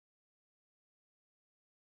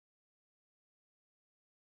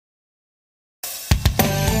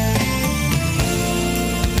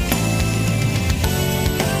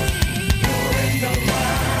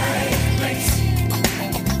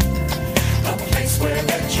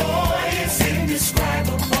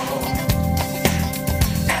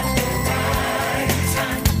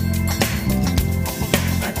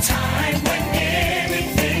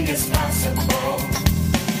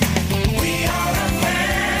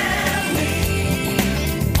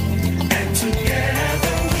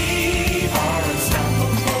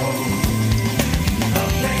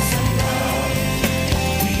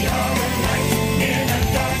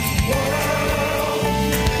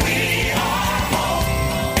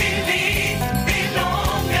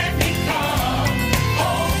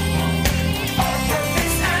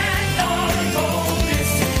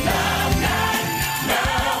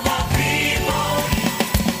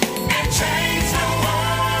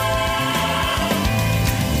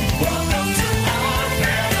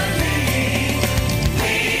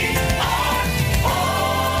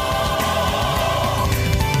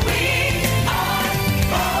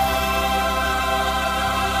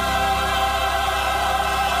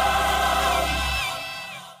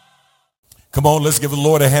Come on, let's give the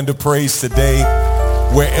Lord a hand of praise today.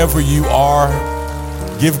 Wherever you are,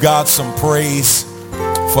 give God some praise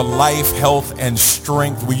for life, health, and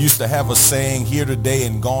strength. We used to have a saying, here today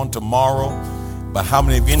and gone tomorrow. But how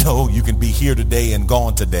many of you know you can be here today and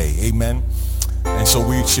gone today? Amen. And so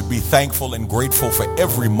we should be thankful and grateful for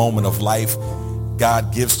every moment of life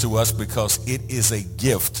God gives to us because it is a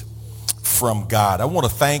gift from God. I want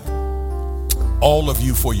to thank all of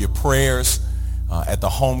you for your prayers at the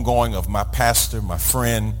homegoing of my pastor, my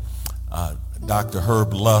friend, Dr.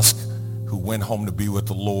 Herb Lusk, who went home to be with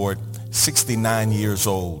the Lord, 69 years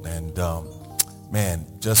old. And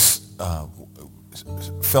just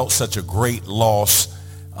felt such a great loss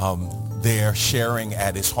there, sharing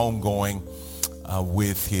at his homegoing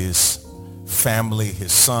with his family.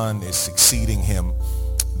 His son is succeeding him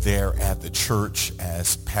there at the church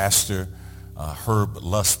as Pastor Herb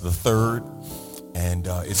Lusk III. And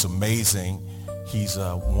it's amazing. He's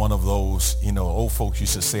one of those, old folks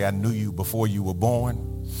used to say, I knew you before you were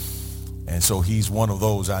born. And so he's one of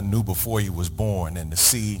those I knew before he was born. And to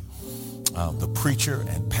see the preacher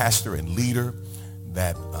and pastor and leader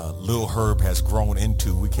that Lil Herb has grown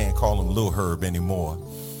into, we can't call him Lil Herb anymore.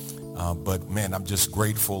 But man, I'm just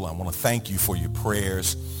grateful. I want to thank you for your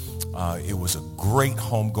prayers. It was a great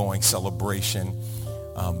homegoing celebration.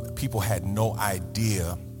 People had no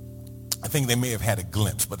idea. I think they may have had a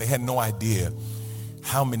glimpse, but they had no idea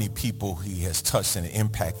how many people he has touched and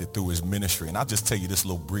impacted through his ministry. And I'll just tell you this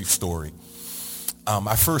little brief story.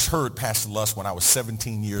 I first heard Pastor Lusk when I was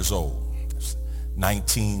 17 years old,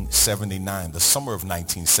 1979, the summer of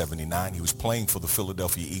 1979. He was playing for the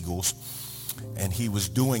Philadelphia Eagles, and he was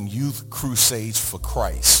doing youth crusades for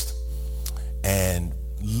Christ. And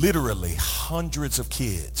literally hundreds of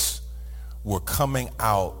kids were coming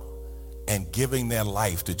out and giving their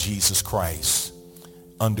life to Jesus Christ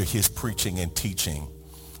under his preaching and teaching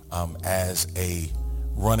as a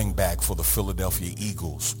running back for the Philadelphia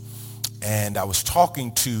Eagles. And I was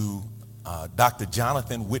talking to Dr.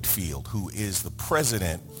 Jonathan Whitfield, who is the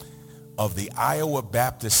president of the Iowa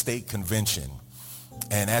Baptist State Convention.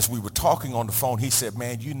 And as we were talking on the phone, he said,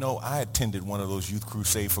 man, I attended one of those youth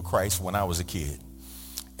crusades for Christ when I was a kid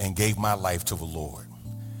and gave my life to the Lord.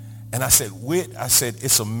 And I said, Whit,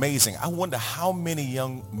 it's amazing. I wonder how many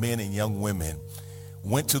young men and young women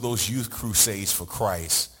went to those youth crusades for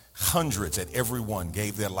Christ. Hundreds at every one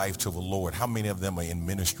gave their life to the Lord. How many of them are in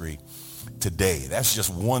ministry today? That's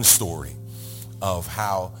just one story of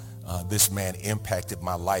how this man impacted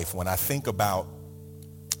my life. When I think about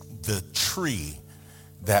the tree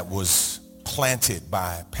that was planted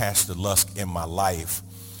by Pastor Lusk in my life,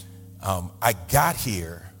 I got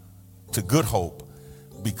here to Good Hope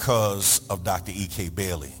because of Dr. E.K.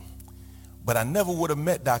 Bailey. But I never would have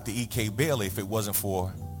met Dr. E.K. Bailey if it wasn't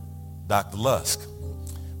for Dr. Lusk,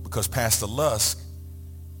 because Pastor Lusk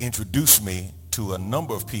introduced me to a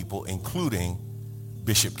number of people, including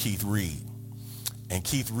Bishop Keith Reed. And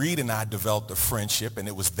Keith Reed and I developed a friendship, and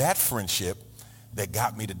it was that friendship that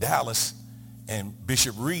got me to Dallas, and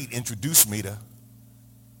Bishop Reed introduced me to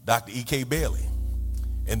Dr. E.K. Bailey.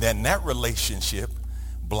 And then that relationship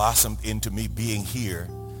blossomed into me being here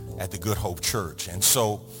at the Good Hope Church. And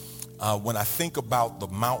so when I think about the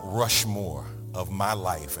Mount Rushmore of my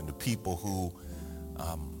life and the people who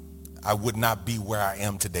I would not be where I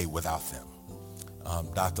am today without them,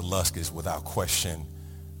 Dr. Lusk is without question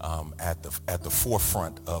at the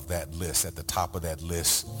forefront of that list, at the top of that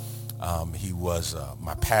list. He was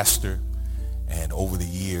my pastor, and over the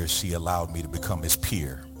years he allowed me to become his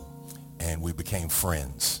peer, and we became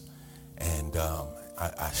friends. And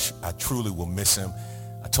I truly will miss him.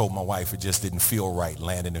 I told my wife it just didn't feel right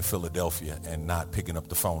landing in Philadelphia and not picking up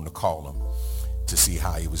the phone to call him to see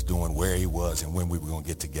how he was doing, where he was, and when we were going to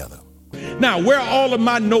get together. Now, where are all of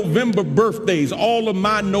my November birthdays? All of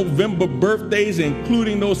my November birthdays,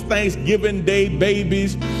 including those Thanksgiving Day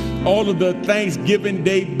babies, all of the Thanksgiving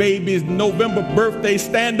Day babies, November birthdays,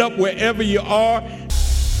 stand up wherever you are.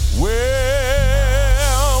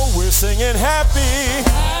 Well, we're singing happy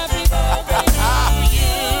birthday to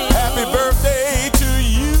you. Happy birthday to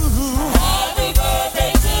you. Happy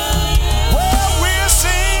birthday to you. Well, we're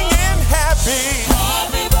singing happy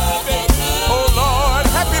birthday to you. Oh Lord,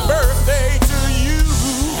 happy birthday to you.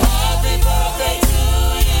 Happy birthday to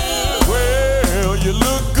you. Well, you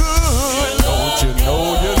look good. Don't you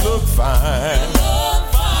know you look fine?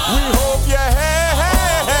 We hope you have.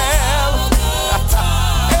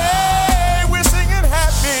 Hey, we're singing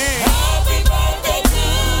happy. Happy birthday to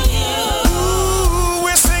you. Ooh,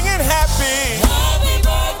 we're singing happy. Happy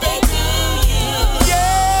birthday to you.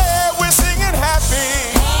 Yeah, we're singing happy.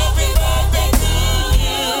 Happy birthday to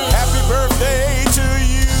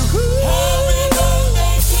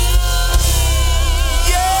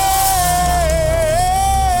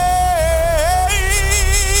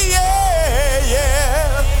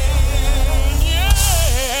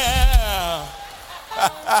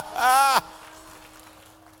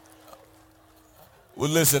Well,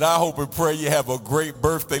 listen, I hope and pray you have a great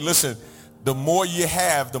birthday. Listen, the more you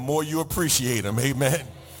have, the more you appreciate them. Amen.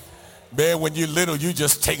 Man, when you're little, you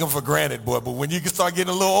just take them for granted, boy. But when you start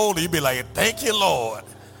getting a little older, you be like, thank you, Lord.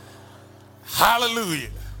 Hallelujah.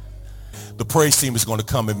 The praise team is going to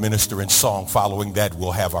come and minister in song. Following that,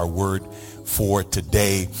 we'll have our word for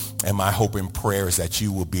today. And my hope and prayer is that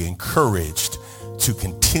you will be encouraged to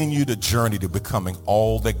continue the journey to becoming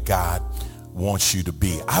all that God wants you to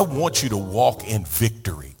be. I want you to walk in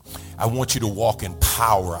victory. I want you to walk in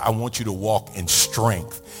power. I want you to walk in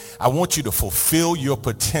strength. I want you to fulfill your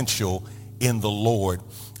potential in the Lord.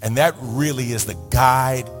 And that really is the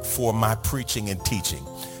guide for my preaching and teaching,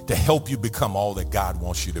 to help you become all that God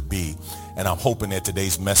wants you to be. And I'm hoping that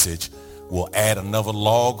today's message will add another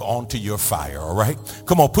log onto your fire, all right?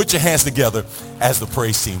 Come on, put your hands together as the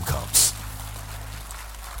praise team comes.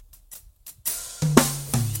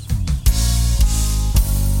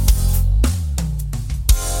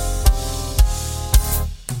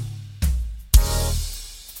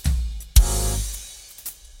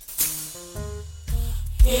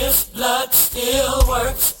 His blood still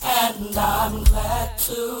works, and I'm glad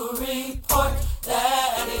to report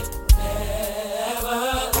that it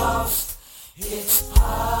never lost its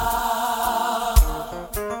power.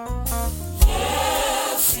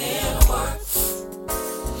 Yes, it works.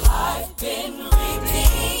 I've been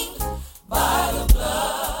redeemed by the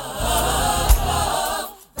blood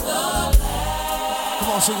of the Lamb. Come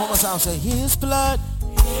on, sing one more time. Say, His blood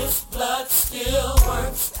still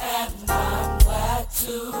works, and I'm glad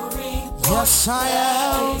to report. Yes, I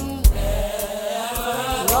am.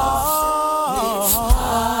 Lost,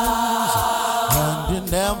 and it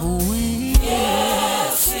never will.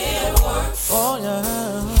 Yes, it works. Oh yeah.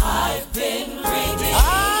 I've been redeemed.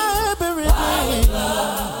 I've been redeemed.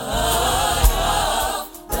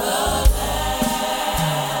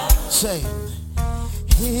 Say,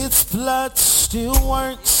 His blood still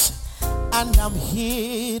works, and I'm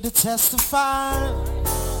here to testify.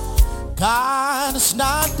 God is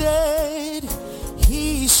not dead,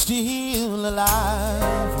 He's still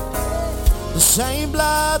alive. The same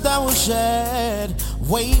blood that was shed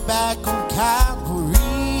way back on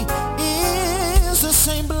Calvary is the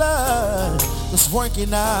same blood that's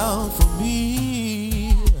working out for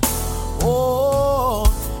me. Oh,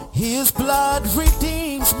 His blood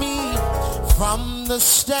redeems me from the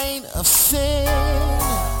stain of sin.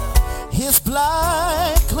 His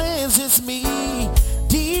blood cleanses me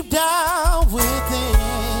deep down within.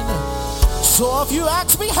 So if you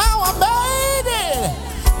ask me how I made it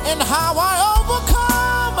and how I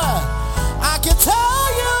overcome, I can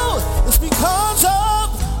tell you it's because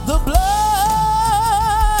of the blood.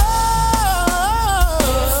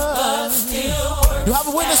 You have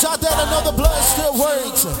a witness out there that know the blood still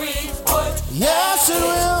works. Yes, it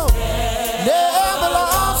will. Never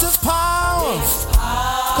lost its power.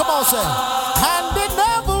 Come on, say, and it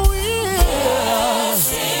never will.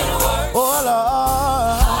 Oh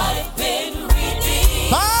Lord, I've been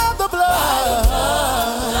redeemed by the blood.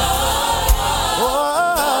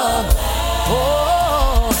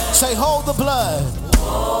 Oh, say, hold the blood.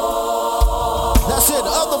 That's it,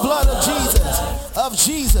 of the blood of Jesus, of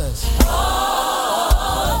Jesus.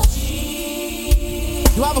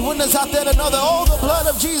 You have a witness out there to know that, oh, the blood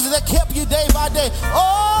of Jesus that kept you day by day.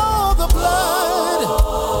 Oh, the blood.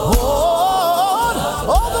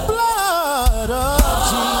 Oh, the blood of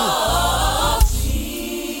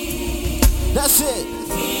Jesus. That's it.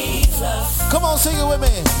 Come on, sing it with me.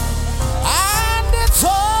 And it's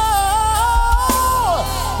all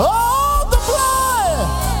the blood.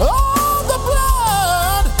 Oh, the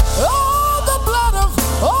blood. Oh, the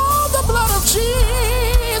blood of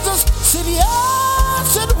Jesus. Said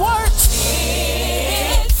yes, it works.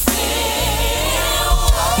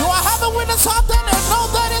 Do I have a witness out there that know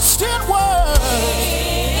that it still works?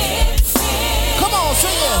 Come on,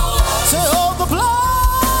 sing it. Say, oh, the blood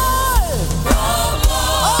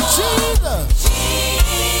of Jesus.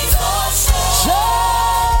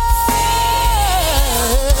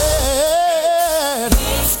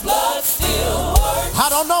 I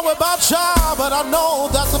don't know about y'all, but I know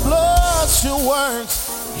that the blood still works.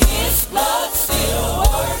 His blood still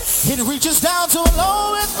works. It reaches down to the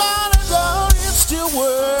lowest mountain, though it still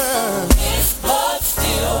works. His blood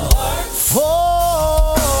still works.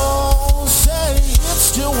 Oh, say it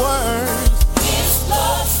still works. His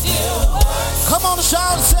blood still works. Come on,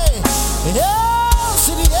 shout and say, yes,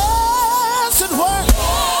 it works.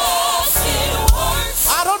 Yes, it works.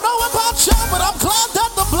 I don't know about y'all, but I'm glad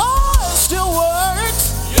that the blood still works.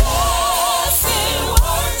 Yes, it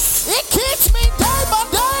works. It keeps me day by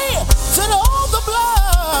day to hold the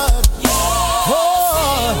blood. Yes, Oh,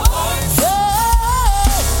 it works. yeah.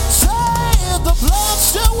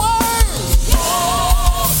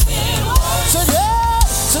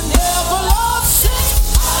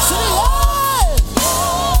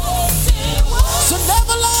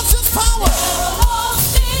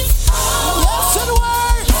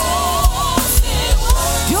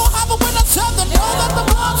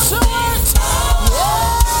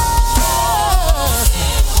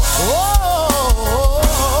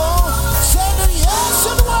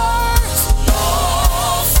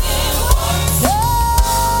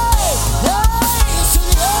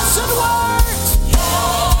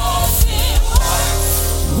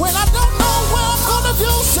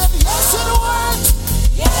 said yes, it works.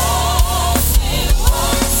 Yes, it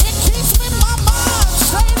works. It keeps me my mind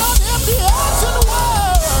stayed on him. The yes, it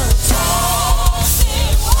works. Yes,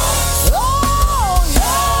 it works. Oh,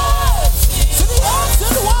 yes. To the yes,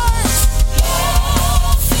 it works.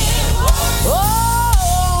 Yes, it works.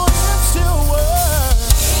 Oh, it still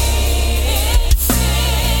works. It still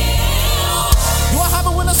Do I have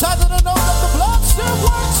a witness out there to know that the blood still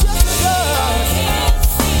works? Yes, it does.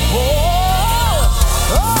 Oh,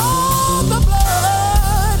 the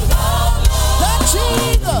blood that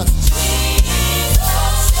Jesus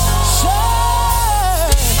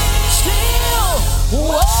shed still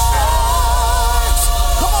works.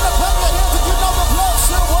 Come on and clap your hands if you know the blood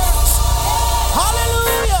still works.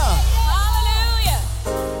 Hallelujah. Hallelujah.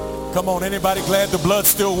 Come on, anybody glad the blood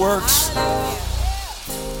still works?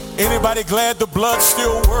 Anybody glad the blood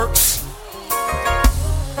still works?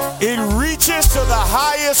 It reaches to the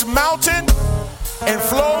highest mountain and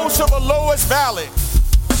flows to the lowest valley.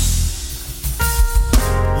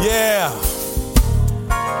 Yeah.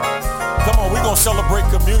 Come on, we're going to celebrate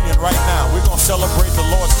communion right now. We're going to celebrate the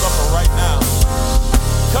Lord's Supper right now.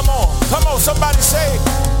 Come on, somebody say,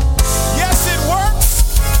 yes, it works.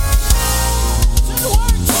 It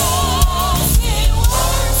works. Yes, it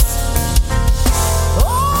works.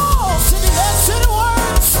 Oh, city, yes, it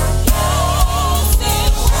works. Yes,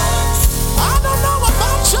 it works. I don't know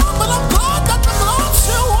about you, but I'm glad that the blood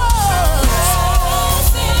still works. Yes,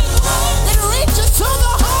 it works. It reaches to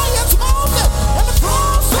the highest mountain and it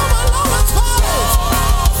flows to the lowest valley.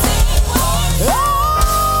 Yes, it works. Oh,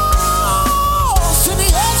 city,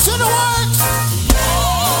 yes, it works.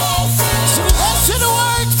 Yes, it City, yes, it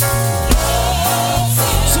works.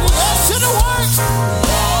 City, yes, it works.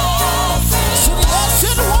 City, yes,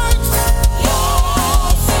 it works.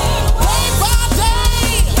 Day by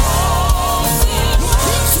day, he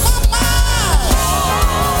keeps my mind.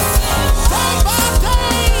 Day by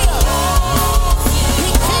day, he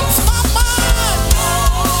keeps my mind.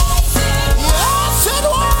 Yes, it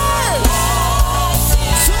works.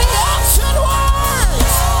 City, yes, it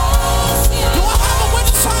works. Do I have a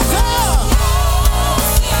witness out there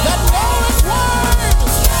that know it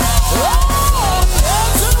works? Oh,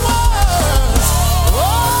 yes, it works.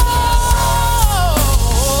 Oh,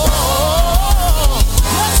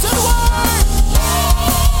 yes, it works.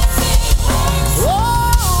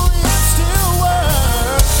 Oh, it still works.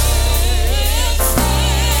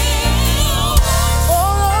 Oh,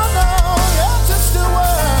 no, yes, it still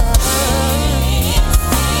works.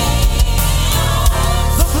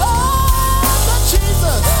 The blood of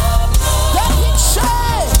Jesus that he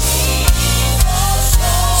shed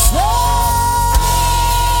still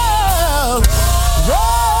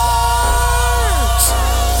works.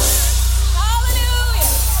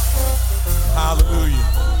 Hallelujah. Hallelujah.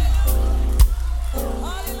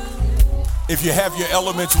 If you have your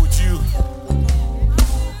elements, would you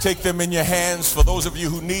take them in your hands? For those of you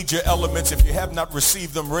who need your elements, if you have not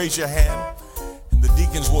received them, raise your hand, and the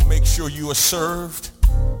deacons will make sure you are served.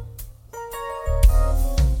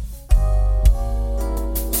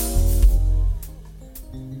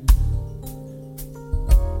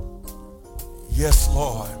 Yes,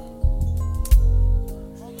 Lord.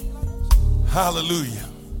 Hallelujah.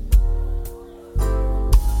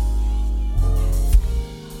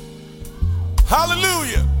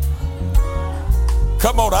 Hallelujah.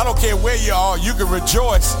 Come on, I don't care where you are, you can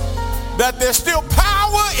rejoice that there's still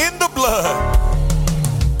power in the blood.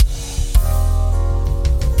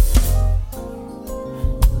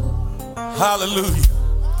 Hallelujah.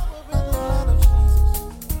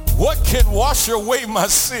 What can wash away my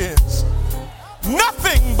sins?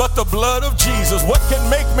 Nothing but the blood of Jesus. What can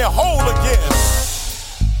make me whole again?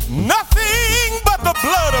 Nothing but the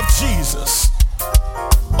blood of Jesus.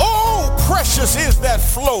 Oh, precious is that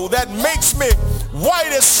flow that makes me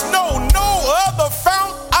white as snow. No other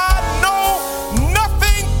fount I know,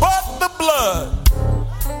 nothing but the blood.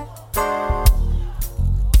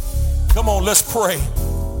 Come on, let's pray.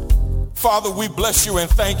 Father, we bless you and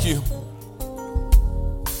thank you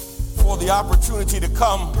for the opportunity to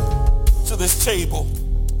come to this table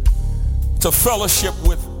to fellowship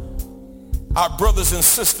with our brothers and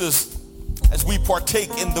sisters as we partake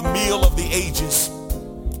in the meal of the ages.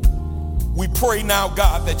 We pray now,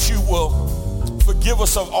 God, that you will forgive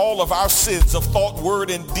us of all of our sins of thought, word,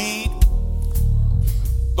 and deed.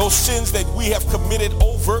 Those sins that we have committed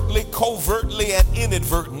overtly, covertly, and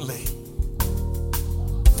inadvertently.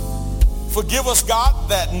 Forgive us, God,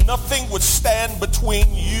 that nothing would stand between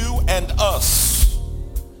you and us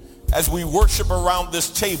as we worship around this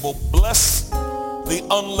table. Bless the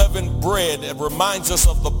unleavened bread. It reminds us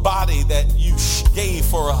of the body that you gave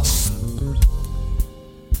for us.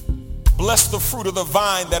 Bless the fruit of the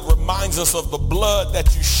vine that reminds us of the blood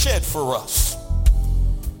that you shed for us.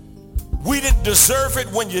 We didn't deserve it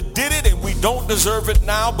when you did it, and we don't deserve it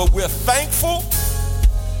now, but we're thankful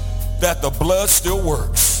that the blood still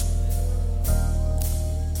works.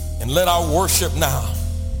 And let our worship now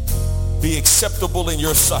be acceptable in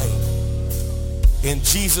your sight. In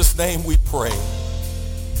Jesus' name we pray.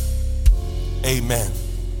 Amen.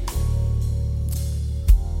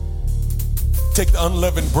 Take the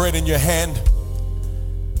unleavened bread in your hand.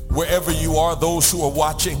 Wherever you are, those who are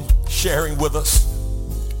watching, sharing with us.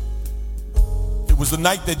 It was the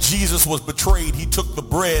night that Jesus was betrayed. He took the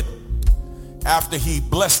bread. After he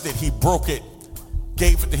blessed it, he broke it,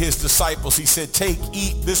 gave it to his disciples. He said, take,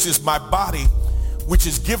 eat. This is my body, which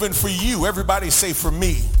is given for you. Everybody say, for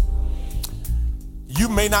me. You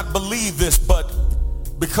may not believe this, but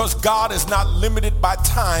because God is not limited by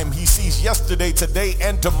time, he sees yesterday, today,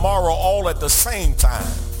 and tomorrow all at the same time.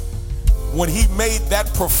 When he made that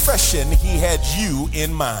profession, he had you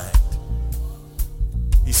in mind.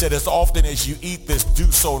 He said, as often as you eat this,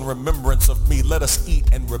 do so in remembrance of me. Let us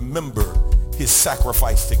eat and remember his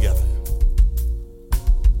sacrifice together.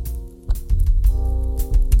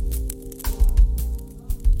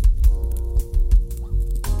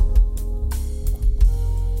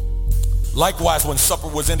 Likewise, when supper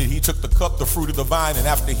was ended, he took the cup, the fruit of the vine, and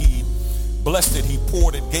after he blessed it, he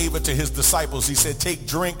poured it, gave it to his disciples. He said, take,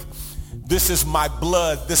 drink. This is my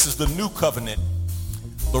blood. This is the new covenant.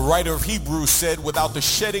 The writer of Hebrews said, without the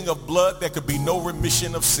shedding of blood, there could be no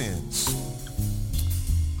remission of sins.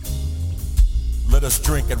 Let us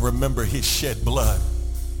drink and remember his shed blood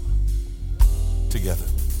together.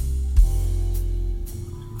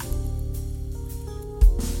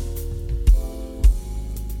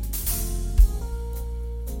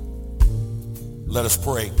 Let us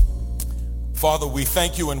pray. Father, we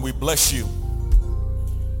thank you and we bless you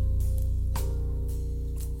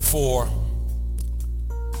for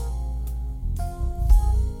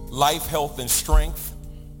life, health, and strength.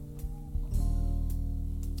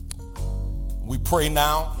 We pray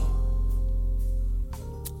now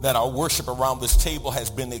that our worship around this table has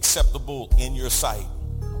been acceptable in your sight.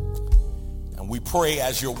 And we pray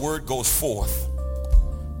as your word goes forth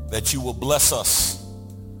that you will bless us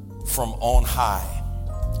from on high,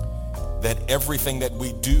 that everything that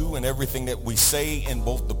we do and everything that we say in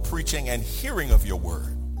both the preaching and hearing of your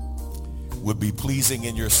word would be pleasing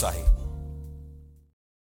in your sight.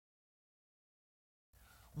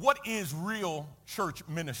 What is real church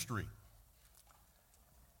ministry?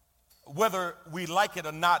 Whether we like it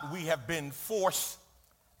or not, we have been forced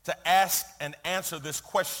to ask and answer this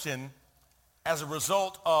question as a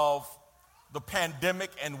result of the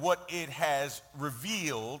pandemic and what it has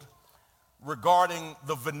revealed regarding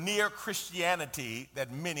the veneer Christianity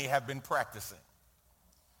that many have been practicing.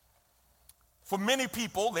 For many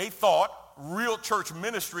people, they thought real church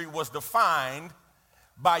ministry was defined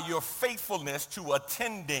by your faithfulness to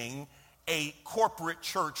attending a corporate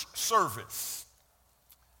church service.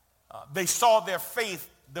 They saw their faith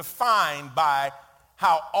defined by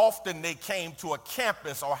how often they came to a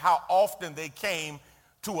campus or how often they came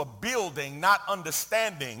to a building, not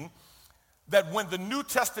understanding that when the New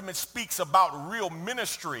Testament speaks about real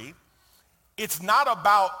ministry, it's not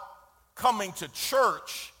about coming to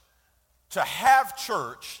church to have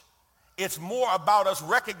church. It's more about us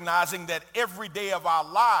recognizing that every day of our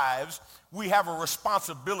lives, we have a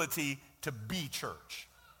responsibility to be church.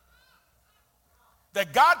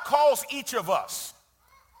 That God calls each of us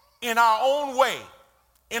in our own way,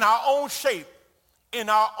 in our own shape, in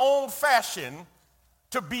our own fashion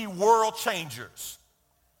to be world changers.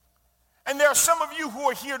 And there are some of you who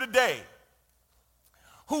are here today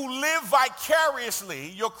who live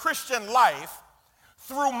vicariously your Christian life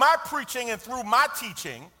through my preaching and through my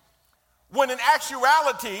teaching, when in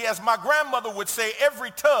actuality, as my grandmother would say,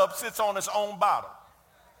 every tub sits on its own bottom.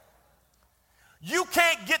 You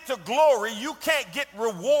can't get to glory, you can't get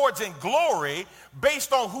rewards and glory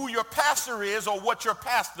based on who your pastor is or what your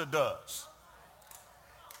pastor does.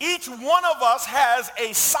 Each one of us has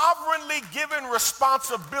a sovereignly given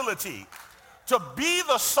responsibility to be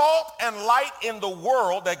the salt and light in the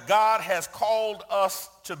world that God has called us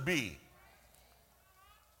to be.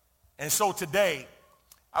 And so today,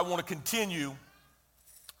 I want to continue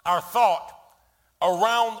our thought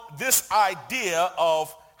around this idea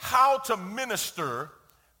of how to minister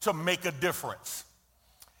to make a difference.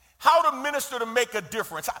 How to minister to make a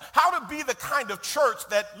difference. How to be the kind of church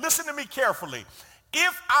that, listen to me carefully,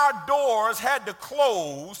 if our doors had to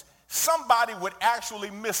close, somebody would actually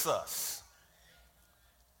miss us.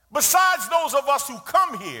 Besides those of us who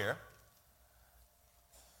come here,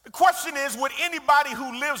 The question is, would anybody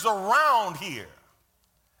who lives around here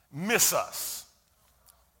miss us?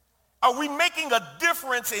 Are we making a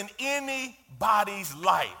difference in anybody's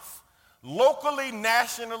life, locally,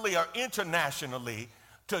 nationally, or internationally,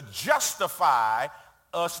 to justify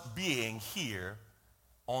us being here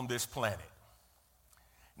on this planet?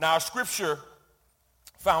 Now, our scripture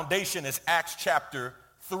foundation is Acts chapter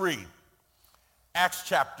 3. Acts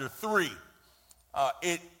chapter 3.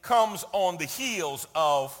 It comes on the heels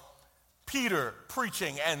of Peter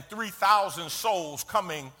preaching and 3,000 souls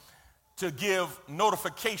coming to give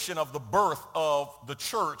notification of the birth of the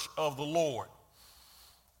church of the Lord.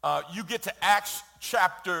 You get to Acts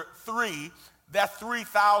chapter 3, that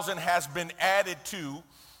 3,000 has been added to,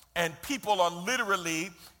 and people are literally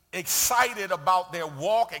excited about their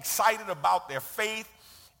walk, excited about their faith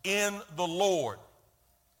in the Lord.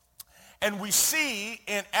 And we see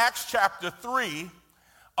in Acts chapter 3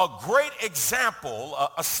 a great example,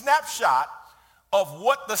 a snapshot of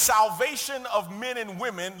what the salvation of men and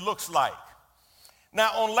women looks like.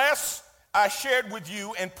 Now, unless I shared with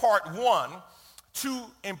you in part 1 two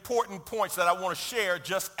important points that I want to share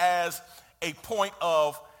just as a point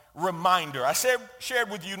of reminder. I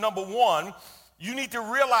shared with you, number 1, you need to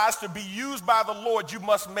realize to be used by the Lord, you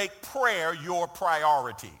must make prayer your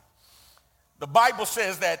priority. The Bible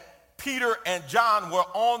says that Peter and John were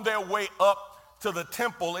on their way up to the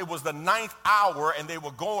temple. It was the 9th hour, and they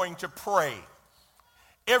were going to pray.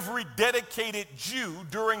 Every dedicated Jew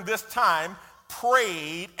during this time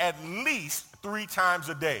prayed at least 3 times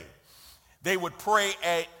a day. They would pray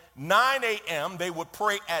at 9 a.m., they would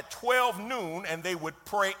pray at 12 noon, and they would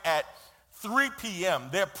pray at 3 p.m.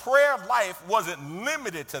 Their prayer life wasn't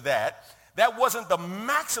limited to that. That wasn't the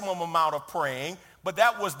maximum amount of praying, but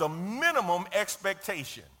that was the minimum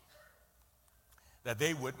expectation, that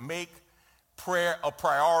they would make prayer a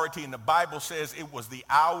priority. And the Bible says it was the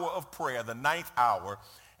hour of prayer, the 9th hour,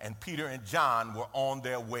 and Peter and John were on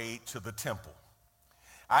their way to the temple.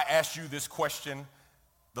 I asked you this question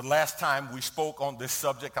the last time we spoke on this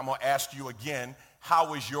subject. I'm going to ask you again,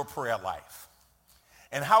 how is your prayer life?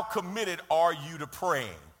 And how committed are you to praying?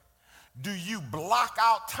 Do you block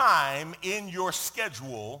out time in your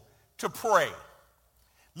schedule to pray?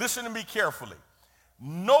 Listen to me carefully.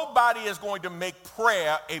 Nobody is going to make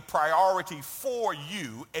prayer a priority for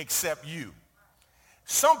you except you.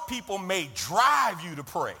 Some people may drive you to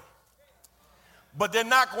pray, but they're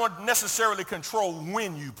not going to necessarily control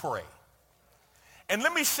when you pray. And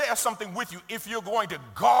let me share something with you. If you're going to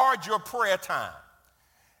guard your prayer time,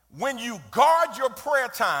 when you guard your prayer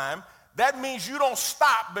time, that means you don't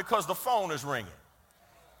stop because the phone is ringing.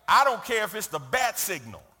 I don't care if it's the bat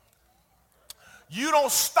signal. You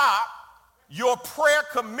don't stop your prayer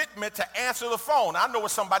commitment to answer the phone. I know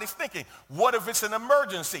what somebody's thinking. What if it's an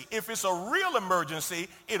emergency? If it's a real emergency,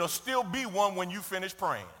 it'll still be one when you finish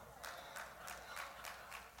praying.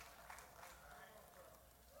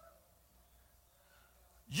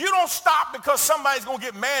 You don't stop because somebody's going to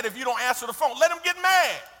get mad if you don't answer the phone. Let them get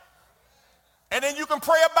mad. And then you can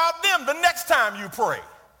pray about them the next time you pray.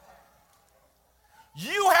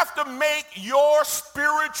 You have to make your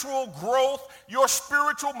spiritual growth, your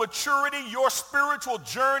spiritual maturity, your spiritual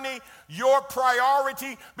journey your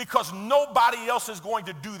priority, because nobody else is going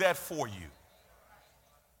to do that for you.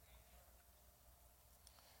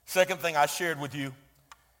 Second thing I shared with you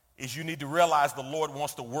is you need to realize the Lord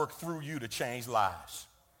wants to work through you to change lives.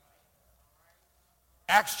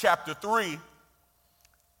 Acts chapter 3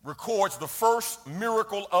 records the first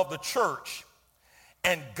miracle of the church,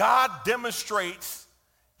 and God demonstrates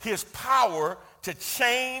his power to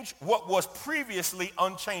change what was previously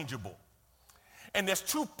unchangeable. And there's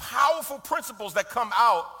 2 powerful principles that come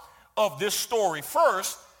out of this story.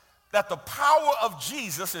 First, that the power of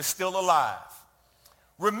Jesus is still alive.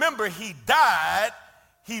 Remember, he died,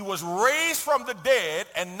 he was raised from the dead,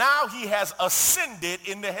 and now he has ascended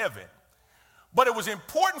into heaven. But it was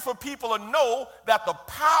important for people to know that the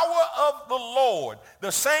power of the Lord,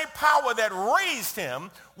 the same power that raised him,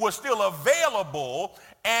 was still available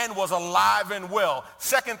and was alive and well.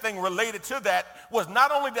 Second thing related to that was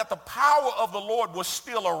not only that the power of the Lord was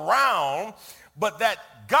still around, but that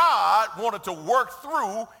God wanted to work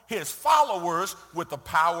through his followers with the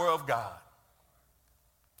power of God.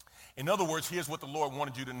 In other words, here's what the Lord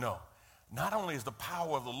wanted you to know. Not only is the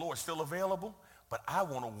power of the Lord still available, but I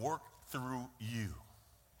want to work through you.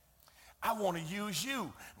 I want to use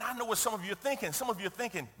you. Now, I know what some of you are thinking. Some of you are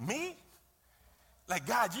thinking, me? Like,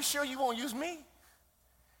 God, you sure you won't use me?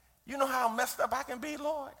 You know how messed up I can be,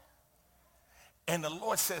 Lord? And the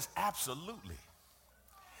Lord says, absolutely.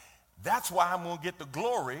 That's why I'm going to get the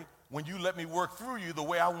glory when you let me work through you the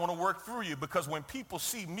way I want to work through you, because when people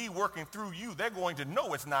see me working through you, they're going to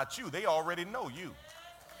know it's not you. They already know you.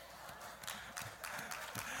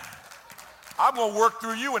 I'm going to work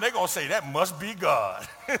through you, and they're going to say, that must be God.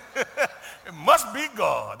 It must be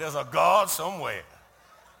God. There's a God somewhere.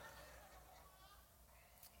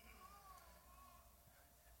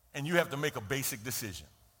 And you have to make a basic decision.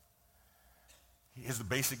 Here's the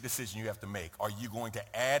basic decision you have to make. Are you going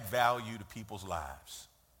to add value to people's lives?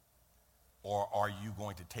 Or are you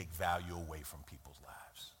going to take value away from people's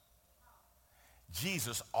lives?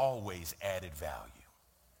 Jesus always added value.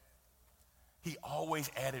 He always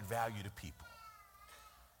added value to people.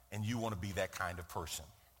 And you want to be that kind of person.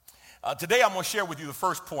 Today I'm going to share with you the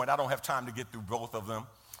first point. I don't have time to get through both of them.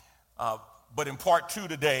 But in part 2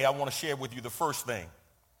 today, I want to share with you the first thing.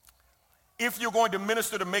 If you're going to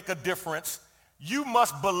minister to make a difference, you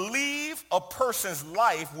must believe a person's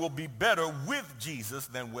life will be better with Jesus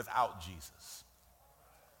than without Jesus.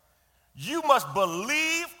 You must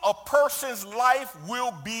believe a person's life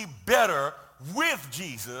will be better with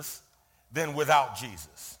Jesus than without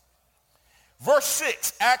Jesus. Verse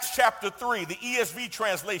 6, Acts chapter 3, the ESV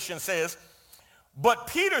translation says, but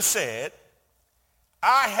Peter said,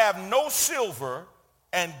 I have no silver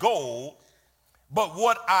and gold, but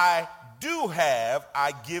what I do have,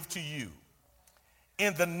 I give to you.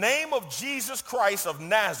 In the name of Jesus Christ of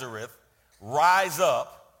Nazareth, rise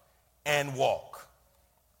up and walk.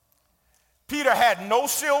 Peter had no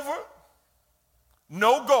silver,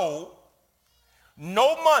 no gold,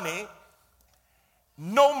 no money,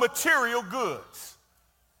 no material goods.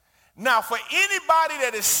 Now, for anybody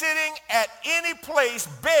that is sitting at any place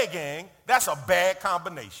begging, that's a bad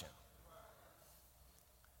combination.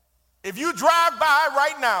 If you drive by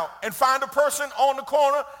right now and find a person on the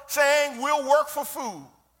corner saying, we'll work for food,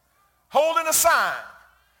 holding a sign,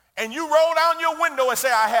 and you roll down your window and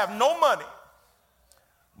say, I have no money,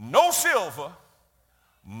 no silver,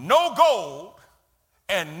 no gold,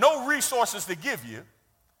 and no resources to give you,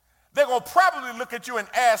 they're going to probably look at you and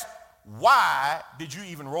ask, why did you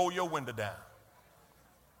even roll your window down?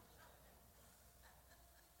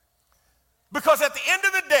 Because at the end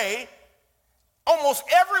of the day, almost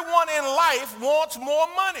everyone in life wants more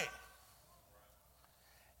money.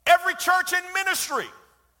 Every church and ministry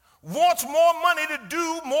wants more money to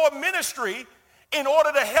do more ministry in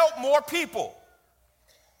order to help more people.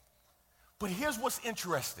 But here's what's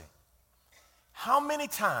interesting. How many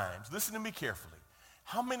times, listen to me carefully,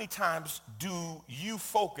 how many times do you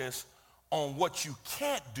focus on what you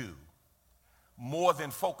can't do more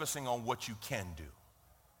than focusing on what you can do?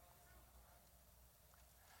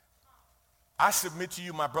 I submit to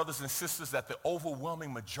you, my brothers and sisters, that the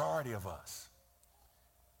overwhelming majority of us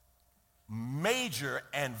major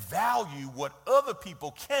and value what other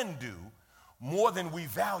people can do more than we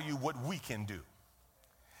value what we can do.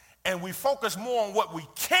 And we focus more on what we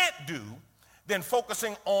can't do than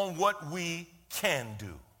focusing on what we can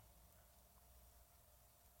do.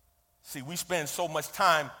 See, we spend so much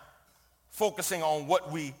time focusing on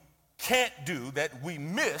what we can't do that we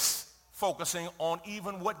miss focusing on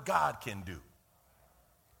even what God can do.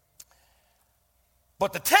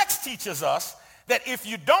 But the text teaches us that if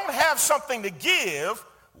you don't have something to give,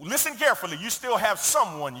 listen carefully, you still have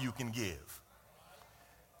someone you can give.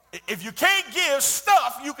 If you can't give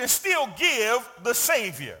stuff, you can still give the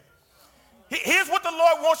Savior. Here's what the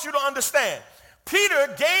Lord wants you to understand. Peter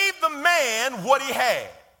gave the man what he had.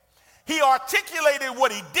 He articulated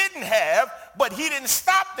what he didn't have, but he didn't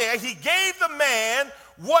stop there. He gave the man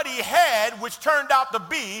what he had, which turned out to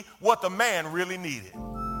be what the man really needed.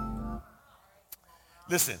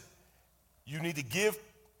 Listen, you need to give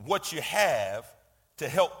what you have to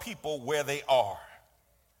help people where they are.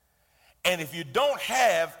 And if you don't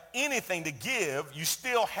have anything to give, you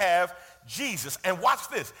still have Jesus. And watch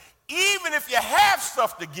this. Even if you have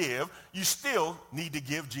stuff to give, you still need to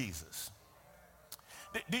give Jesus.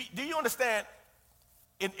 Do you understand?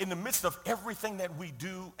 In the midst of everything that we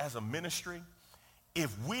do as a ministry,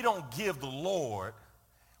 if we don't give the Lord,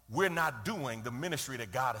 we're not doing the ministry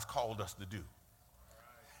that God has called us to do.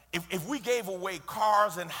 If we gave away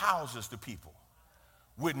cars and houses to people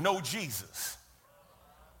with no Jesus,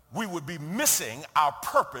 we would be missing our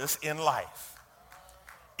purpose in life.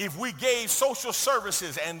 If we gave social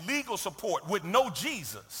services and legal support with no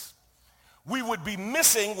Jesus, we would be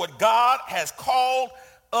missing what God has called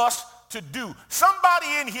us to do. Somebody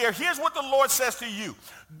in here, here's what the Lord says to you.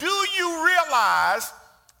 Do you realize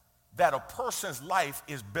that a person's life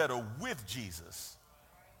is better with Jesus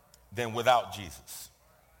than without Jesus?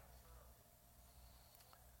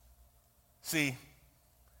 See,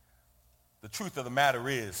 the truth of the matter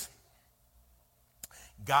is,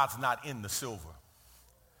 God's not in the silver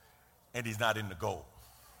and he's not in the gold.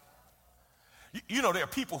 You know, there are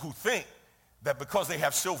people who think that because they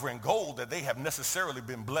have silver and gold that they have necessarily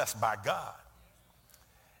been blessed by God.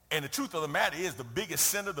 And the truth of the matter is the biggest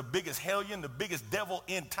sinner, the biggest hellion, the biggest devil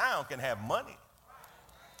in town can have money.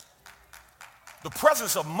 The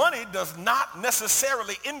presence of money does not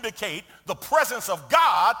necessarily indicate the presence of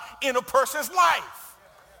God in a person's life.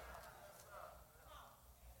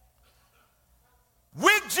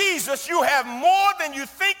 With Jesus, you have more than you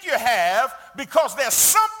think you have because there's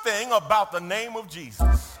something about the name of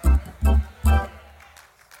Jesus.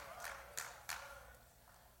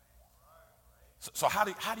 So how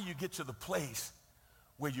do you get to the place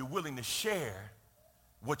where you're willing to share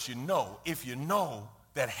what you know if you know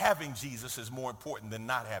that having Jesus is more important than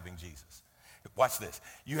not having Jesus? Watch this.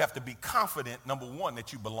 You have to be confident, number one,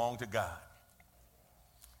 that you belong to God.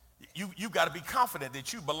 You got to be confident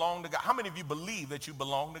that you belong to God. How many of you believe that you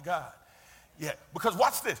belong to God? Yeah, because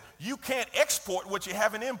watch this. You can't export what you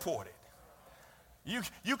haven't imported.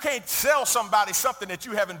 You can't sell somebody something that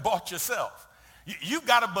you haven't bought yourself. You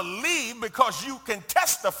got to believe because you can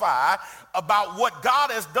testify about what God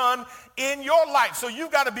has done in your life. So you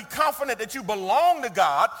got to be confident that you belong to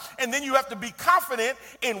God, and then you have to be confident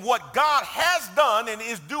in what God has done and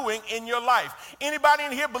is doing in your life. Anybody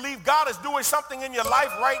in here believe God is doing something in your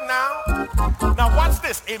life right now? Now watch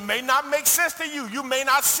this. It may not make sense to you. You may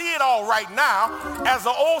not see it all right now. As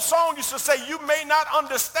the old song used to say, you may not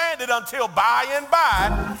understand it until by and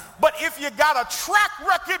by. But if you got a track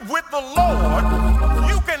record with the Lord,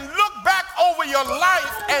 you can look back over your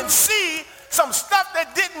life and see some stuff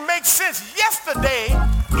that didn't make sense yesterday,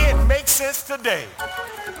 it makes sense today.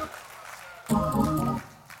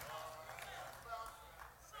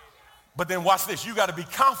 But then watch this. You got to be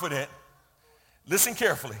confident, listen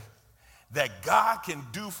carefully, that God can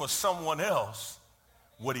do for someone else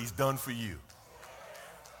what he's done for you.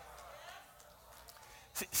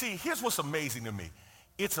 See, here's what's amazing to me.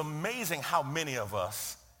 It's amazing how many of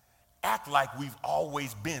us act like we've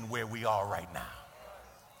always been where we are right now.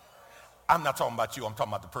 I'm not talking about you. I'm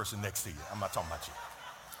talking about the person next to you. I'm not talking about you.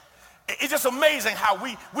 It's just amazing how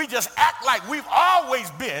we just act like we've always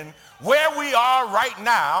been where we are right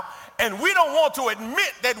now, and we don't want to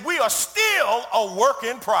admit that we are still a work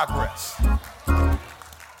in progress.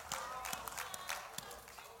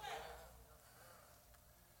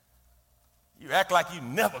 You act like you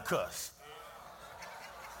never cuss.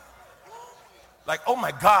 Like, oh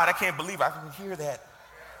my God, I can't believe I can hear that.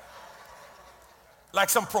 Like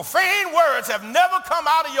some profane words have never come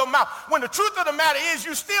out of your mouth. When the truth of the matter is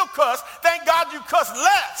you still cuss, thank God you cuss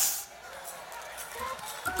less.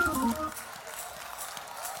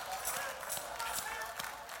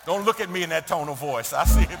 Don't look at me in that tone of voice. I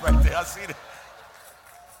see it right there. I see it.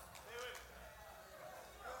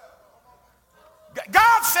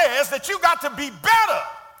 God says that you got to be better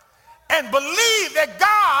and believe that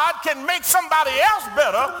God can make somebody else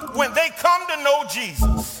better when they come to know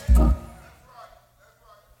Jesus.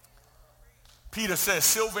 Peter says,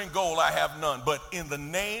 silver and gold I have none, but in the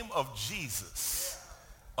name of Jesus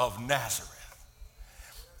of Nazareth.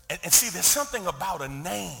 And see, there's something about a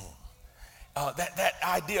name. That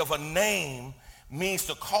idea of a name means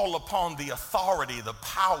to call upon the authority, the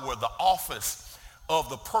power, the office of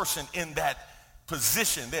the person in that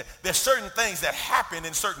position. There's certain things that happen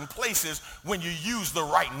in certain places when you use the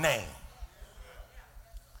right name.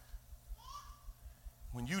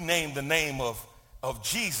 When you name the name of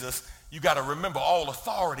Jesus, you got to remember all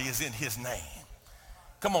authority is in his name.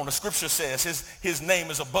 Come on, the scripture says his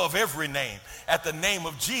name is above every name. At the name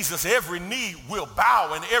of Jesus, every knee will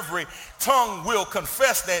bow and every tongue will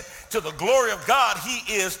confess that to the glory of God,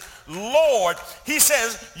 he is Lord. He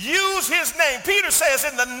says, use his name. Peter says,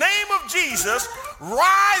 in the name of Jesus,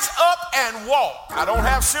 rise up and walk. I don't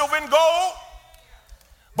have silver and gold,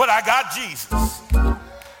 but I got Jesus.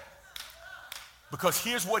 Because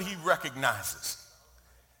here's what he recognizes.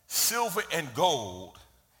 Silver and gold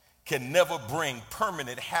can never bring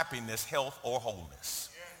permanent happiness, health, or wholeness.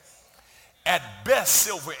 At best,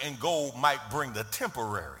 silver and gold might bring the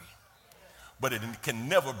temporary, but it can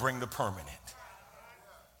never bring the permanent.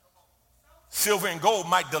 Silver and gold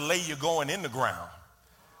might delay you going in the ground,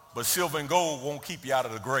 but silver and gold won't keep you out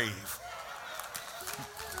of the grave.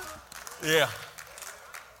 Yeah.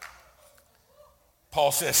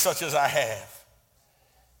 Paul says, such as I have,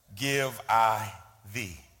 give I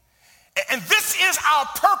thee. And this is our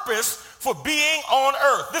purpose for being on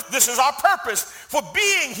earth. This is our purpose for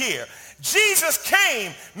being here. Jesus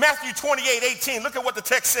came, Matthew 28:18. Look at what the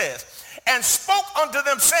text says. And spoke unto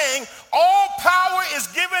them, saying, all power is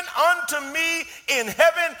given unto me in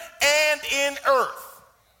heaven and in earth.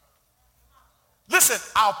 Listen,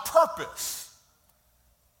 our purpose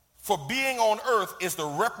for being on earth is to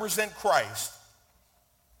represent Christ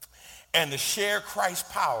and to share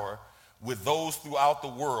Christ's power with those throughout the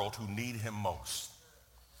world who need him most.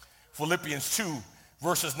 Philippians 2,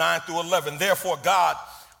 verses 9 through 11. Therefore, God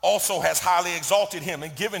also has highly exalted him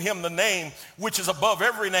and given him the name which is above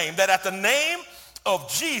every name, that at the name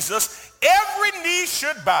of Jesus, every knee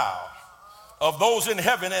should bow, of those in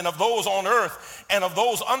heaven and of those on earth and of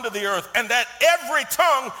those under the earth, and that every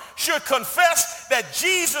tongue should confess that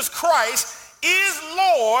Jesus Christ is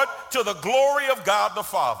Lord, to the glory of God the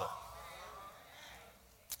Father.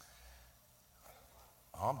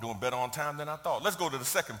 Oh, I'm doing better on time than I thought. Let's go to the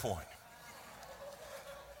second point.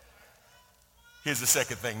 Here's the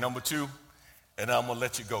second thing, number 2, and I'm going to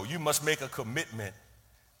let you go. You must make a commitment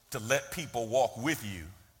to let people walk with you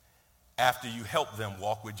after you help them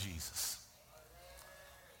walk with Jesus.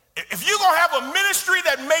 If you're going to have a ministry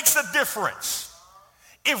that makes a difference,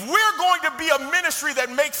 if we're going to be a ministry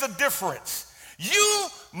that makes a difference, you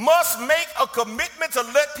must make a commitment to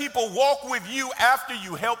let people walk with you after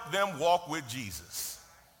you help them walk with Jesus.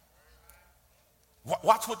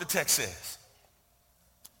 Watch what the text says.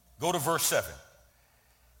 Go to verse 7.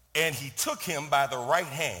 And he took him by the right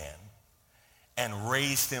hand and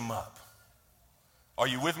raised him up. Are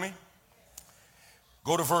you with me?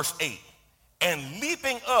 Go to verse 8. And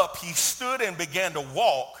leaping up, he stood and began to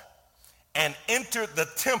walk and entered the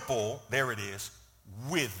temple, there it is,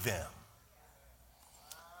 with them.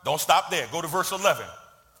 Don't stop there. Go to verse 11.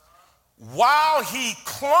 While he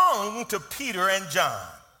clung to Peter and John,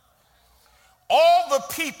 all the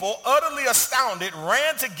people, utterly astounded,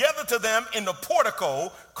 ran together to them in the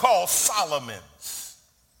portico called Solomon's.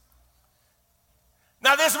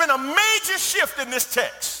 Now, there's been a major shift in this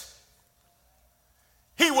text.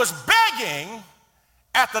 He was begging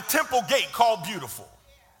at the temple gate called Beautiful,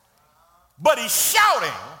 but he's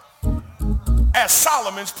shouting at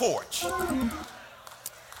Solomon's porch.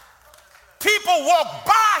 People walked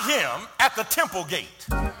by him at the temple gate,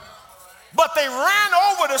 but they ran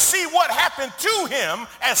over to see what happened to him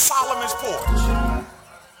at Solomon's porch.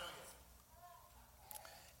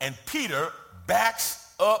 And Peter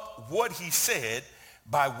backs up what he said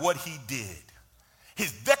by what he did.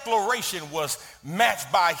 His declaration was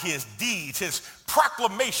matched by his deeds. His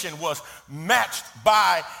proclamation was matched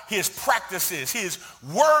by his practices. His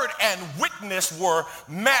word and witness were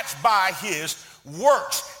matched by his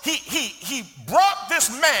works. He brought this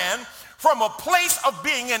man from a place of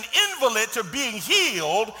being an invalid to being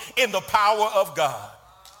healed in the power of God.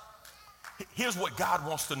 Here's what God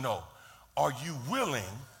wants to know. Are you willing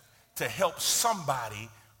to help somebody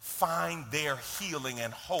find their healing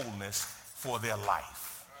and wholeness for their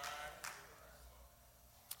life?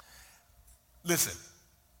 Listen,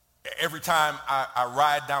 every time I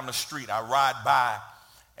ride down the street, I ride by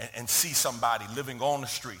and see somebody living on the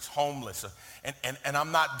streets, homeless, and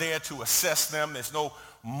I'm not there to assess them. There's no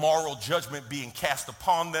moral judgment being cast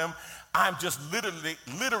upon them. I'm just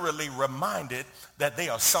literally reminded that they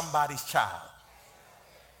are somebody's child.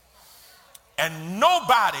 And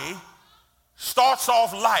nobody starts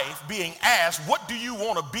off life being asked, what do you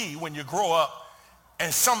want to be when you grow up?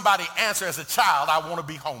 And somebody answers as a child, I want to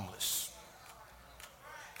be homeless.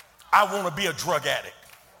 I want to be a drug addict.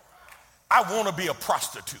 I want to be a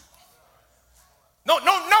prostitute.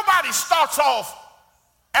 Nobody starts off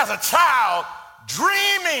as a child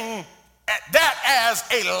dreaming at that as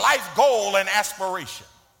a life goal and aspiration.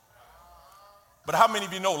 But how many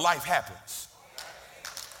of you know life happens?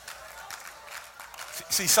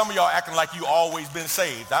 See, some of y'all acting like you always been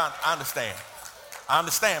saved. I understand. I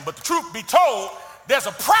understand. But the truth be told, there's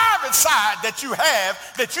a private side that you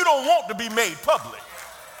have that you don't want to be made public.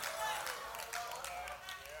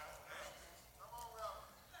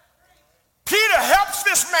 Peter helps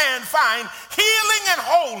this man find healing and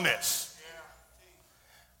wholeness.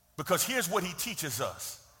 Because here's what he teaches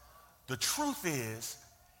us. The truth is,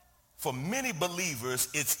 for many believers,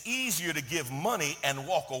 it's easier to give money and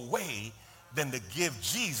walk away than to give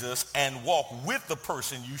Jesus and walk with the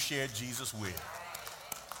person you shared Jesus with.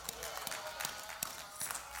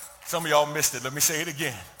 Some of y'all missed it. Let me say it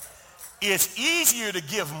again. It's easier to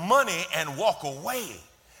give money and walk away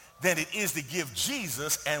than it is to give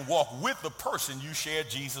Jesus and walk with the person you shared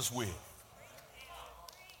Jesus with.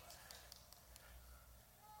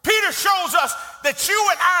 Peter shows us that you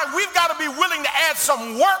and I, we've got to be willing to add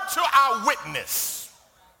some work to our witness.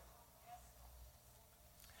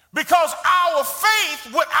 Because our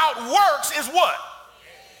faith without works is what?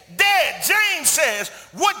 Dead. James says,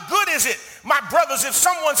 what good is it, my brothers, if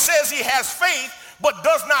someone says he has faith but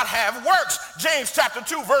does not have works? James chapter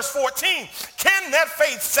 2 verse 14. Can that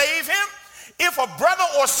faith save him? If a brother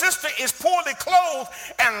or sister is poorly clothed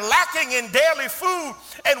and lacking in daily food,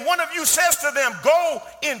 and one of you says to them, go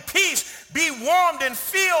in peace, be warmed and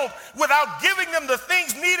filled, without giving them the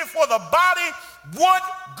things needed for the body, what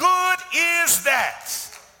good is that?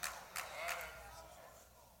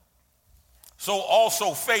 So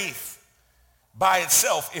also faith by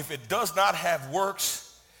itself, if it does not have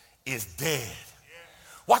works, is dead.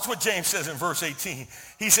 Watch what James says in verse 18.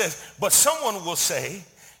 He says, but someone will say,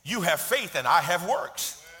 you have faith and I have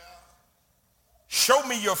works. Show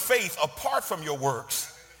me your faith apart from your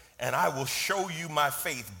works, and I will show you my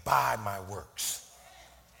faith by my works.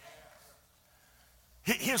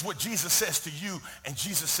 Here's what Jesus says to you and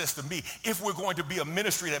Jesus says to me. If we're going to be a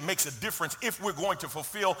ministry that makes a difference, if we're going to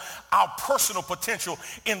fulfill our personal potential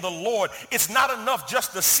in the Lord, it's not enough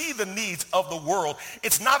just to see the needs of the world.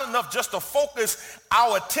 It's not enough just to focus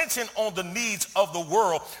our attention on the needs of the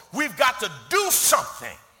world. We've got to do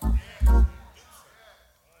something.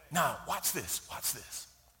 Now, watch this, watch this.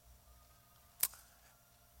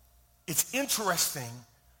 It's interesting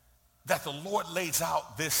that the Lord lays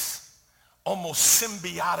out this almost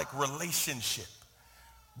symbiotic relationship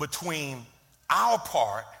between our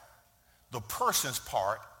part, the person's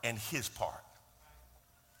part, and his part.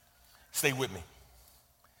 Stay with me.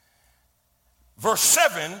 Verse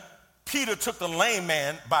 7, Peter took the lame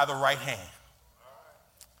man by the right hand.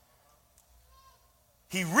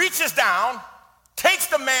 He reaches down, takes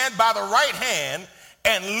the man by the right hand,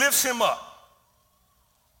 and lifts him up.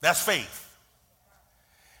 That's faith.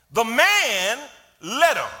 The man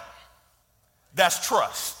led him. That's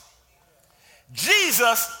trust.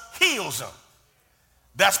 Jesus heals him.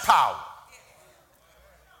 That's power.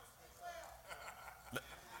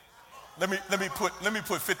 Let me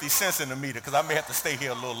put 50 cents in the meter because I may have to stay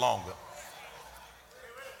here a little longer.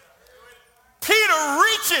 Peter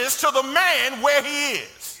reaches to the man where he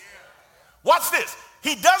is. Watch this.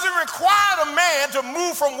 He doesn't require the man to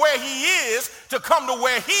move from where he is to come to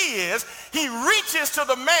where he is. He reaches to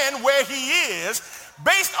the man where he is.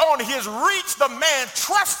 Based on his reach, the man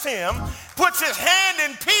trusts him, puts his hand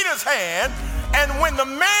in Peter's hand, and when the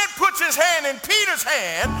man puts his hand in Peter's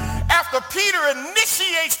hand, after Peter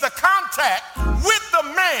initiates the contact with the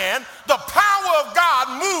man, the power of God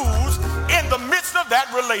moves in the midst of that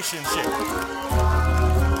relationship.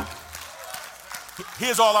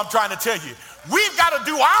 Here's all I'm trying to tell you. We've got to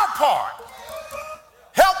do our part,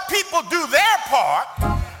 help people do their part,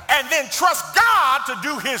 and then trust God to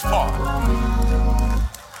do his part.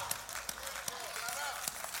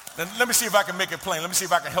 Let me see if I can make it plain. Let me see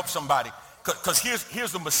if I can help somebody. Because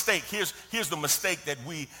here's the mistake. Here's the mistake that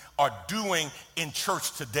we are doing in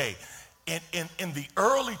church today. In the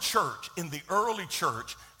early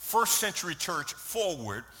church, first century church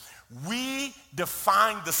forward, we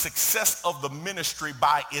define the success of the ministry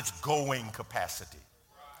by its going capacity,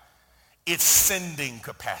 its sending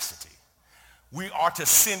capacity. We are to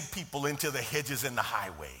send people into the hedges and the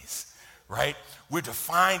highways, right? We're to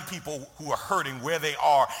find people who are hurting where they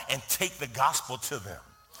are and take the gospel to them.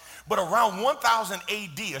 But around 1000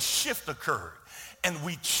 AD, a shift occurred, and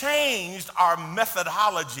we changed our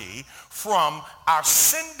methodology from our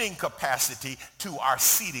sending capacity to our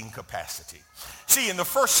seating capacity. See, in the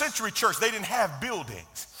first century church, they didn't have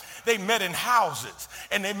buildings. They met in houses,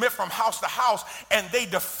 and they met from house to house, and they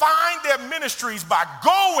defined their ministries by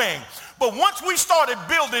going. But once we started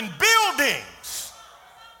building buildings,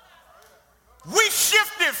 we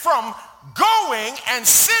shifted from going and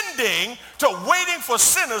sending to waiting for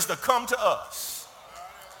sinners to come to us.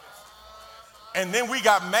 And then we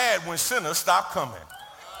got mad when sinners stopped coming.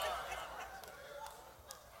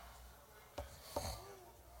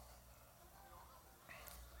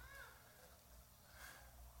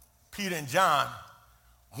 Peter and John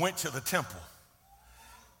went to the temple.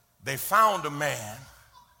 They found a man,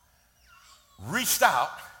 reached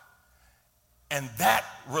out, and that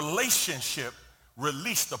relationship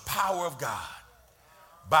released the power of God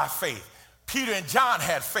by faith. Peter and John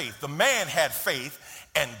had faith. The man had faith,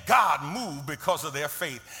 and God moved because of their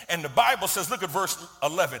faith. And the Bible says, look at verse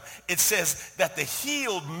 11. It says that the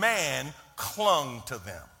healed man clung to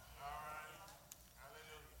them.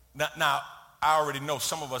 Now, I already know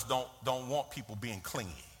some of us don't want people being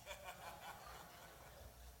clingy.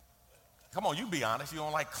 Come on, you be honest. You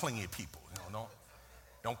don't like clingy people. You know,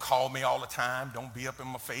 don't call me all the time. Don't be up in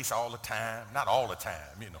my face all the time. Not all the time,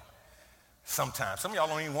 you know. Sometimes. Some of y'all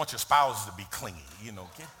don't even want your spouses to be clingy. You know,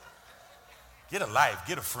 get a life,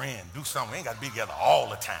 get a friend, do something. We ain't got to be together all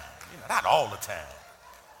the time. You know, not all the time.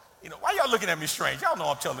 You know, why y'all looking at me strange? Y'all know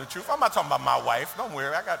I'm telling the truth. I'm not talking about my wife. Don't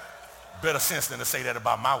worry. I got better sense than to say that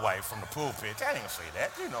about my wife from the pulpit. I ain't gonna say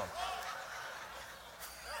that, you know.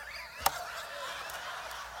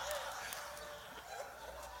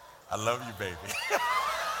 I love you, baby.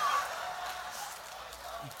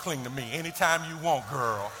 You cling to me anytime you want,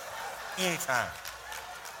 girl. Anytime.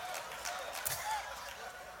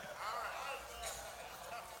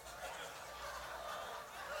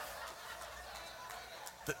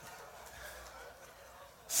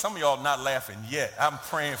 Some of y'all not laughing yet. I'm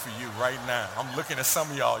praying for you right now. I'm looking at some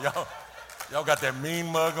of y'all. Y'all got that mean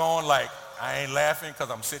mug on like I ain't laughing because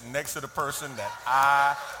I'm sitting next to the person that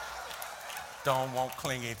I don't want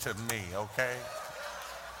clinging to me, okay?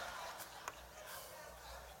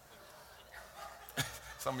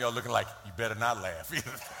 Some of y'all looking like you better not laugh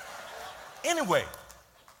either. Anyway,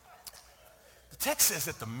 the text says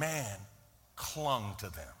that the man clung to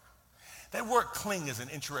them. That word cling is an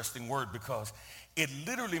interesting word because it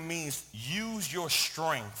literally means use your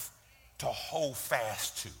strength to hold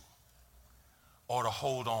fast to or to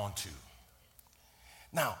hold on to.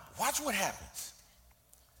 Now, watch what happens.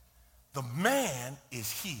 The man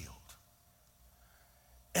is healed.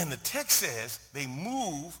 And the text says they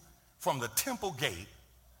move from the temple gate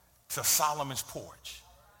to Solomon's porch.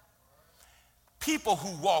 People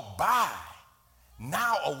who walk by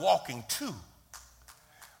now are walking too,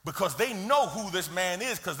 because they know who this man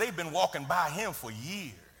is because they've been walking by him for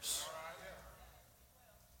years.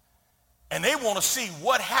 And they want to see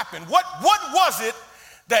what happened. What was it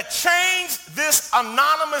that changed this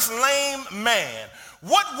anonymous lame man?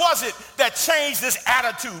 What was it that changed this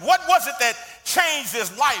attitude? What was it that changed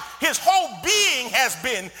his life? His whole being has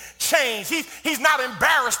been changed. He's not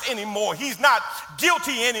embarrassed anymore. He's not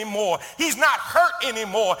guilty anymore. He's not hurt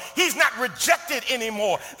anymore. He's not rejected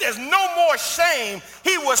anymore. There's no more shame.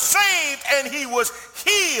 He was saved and he was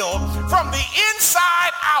healed from the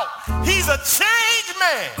inside out. He's a changed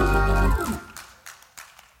man.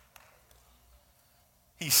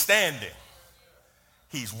 He's standing.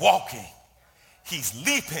 He's walking. He's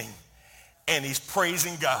leaping, and he's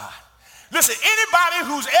praising God. Listen,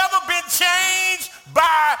 anybody who's ever been changed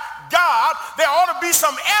by God, there ought to be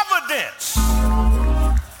some evidence.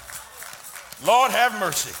 Lord have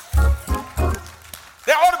mercy.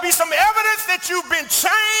 There ought to be some evidence that you've been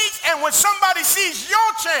changed, and when somebody sees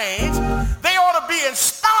your change, they ought to be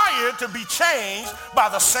inspired to be changed by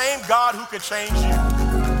the same God who could change you.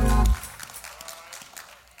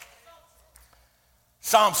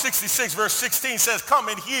 Psalm 66 verse 16 says, come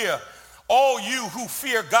and hear, all you who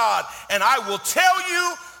fear God, and I will tell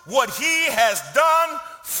you what he has done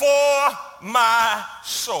for my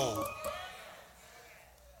soul.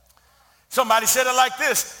 Somebody said it like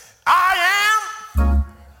this: I am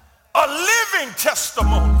a living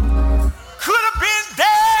testimony. Could have been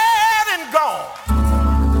dead and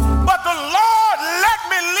gone, but the Lord let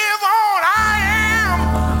me live on. I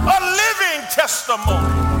am a living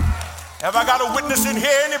testimony. Have I got a witness in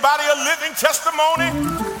here? Anybody a living testimony?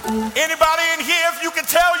 Anybody in here, if you can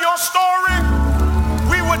tell your story,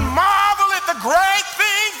 we would marvel at the great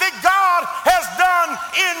things that God has done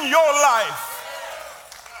in your life.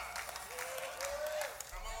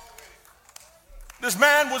 This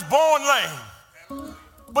man was born lame,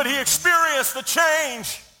 but he experienced a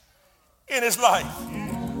change in his life.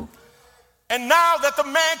 And now that the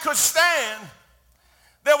man could stand,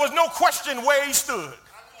 there was no question where he stood.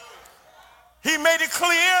 He made it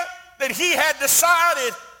clear that he had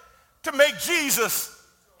decided to make Jesus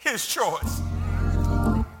his choice.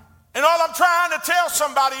 And all I'm trying to tell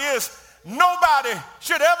somebody is nobody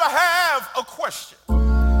should ever have a question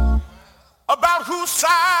about whose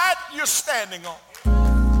side you're standing on.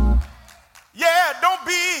 Yeah, don't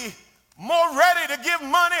be more ready to give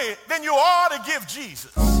money than you are to give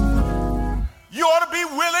Jesus. You ought to be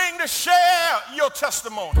willing to share your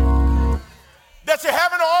testimony, that you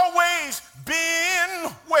haven't always been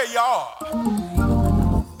where you are,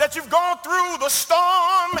 that you've gone through the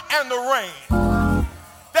storm and the rain,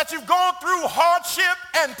 that you've gone through hardship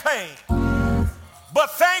and pain. But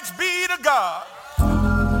thanks be to God,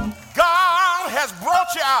 God has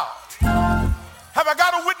brought you out. Have I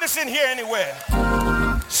got a witness in here anywhere?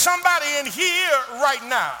 Somebody in here right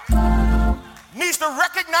now needs to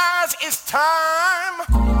recognize it's time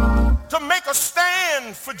to make a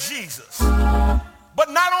stand for Jesus. But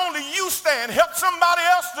not only you stand, help somebody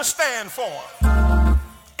else to stand for him.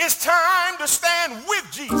 It's time to stand with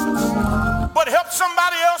Jesus, but help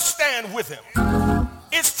somebody else stand with him.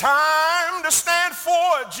 It's time to stand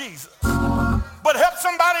for Jesus, but help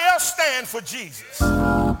somebody else stand for Jesus.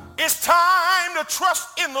 It's time to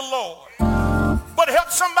trust in the Lord, but help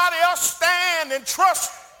somebody else stand and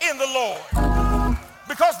trust in the Lord,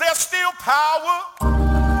 because there's still power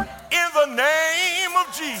in the name of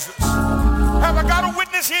Jesus. Have I got a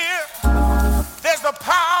witness here? There's the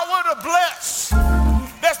power to bless.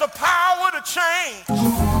 There's the power to change.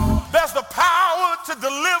 to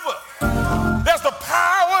deliver. There's the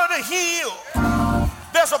power to heal.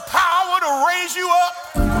 There's a power to raise you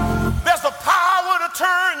up. There's the power to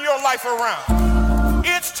turn your life around.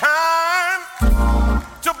 It's time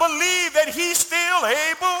to believe that he's still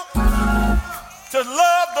able to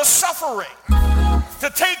love the suffering, to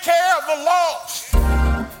take care of the lost,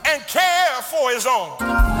 and care for his own.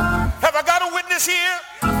 Have I got a witness here?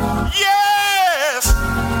 Yes.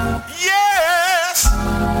 Yes.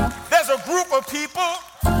 There's a group of people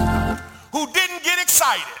who didn't get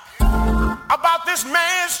excited about this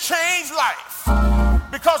man's changed life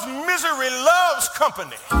because misery loves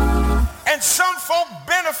company. And some folk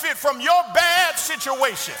benefit from your bad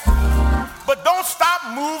situation. But don't stop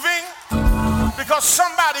moving because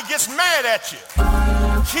somebody gets mad at you.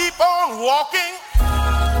 Keep on walking.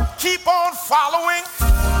 Keep on following.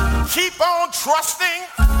 Keep on trusting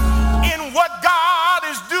in what God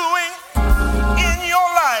is doing in your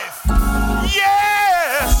life.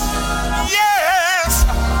 Yes. Yes.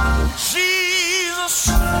 Jesus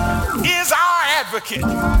is our advocate.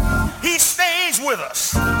 He stays with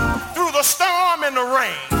us through the storm and the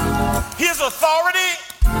rain. His authority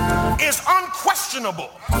is unquestionable.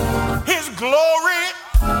 His glory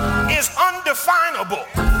is undefinable.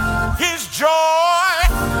 His joy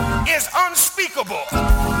is unspeakable.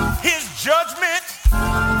 His judgment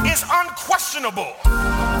is unquestionable.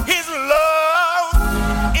 His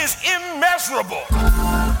love is immeasurable.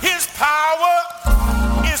 His power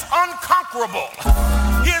is unconquerable.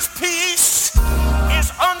 His peace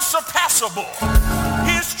is unsurpassable.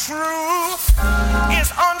 His truth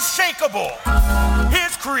is unshakable.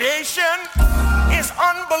 His creation is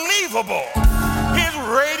unbelievable. His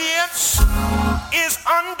radiance is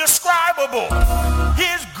undescribable.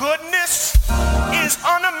 His goodness is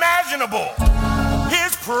unimaginable.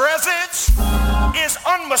 His presence is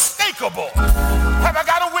unmistakable. Have I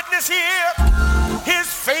got a witness here? His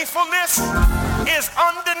faithfulness is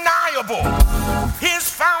undeniable. His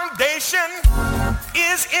foundation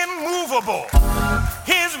is immovable.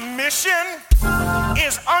 His mission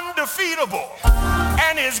is undefeatable.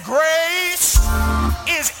 And his grace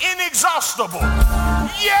is inexhaustible.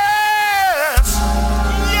 Yes!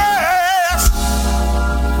 Yes!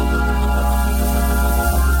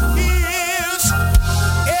 He is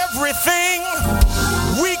everything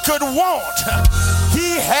we could want.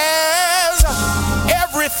 He has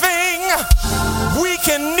everything we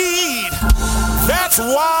can need. That's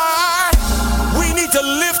why we need to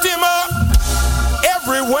lift him up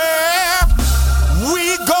everywhere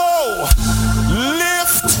we go.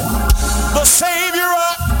 Lift the Savior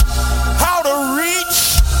up. How to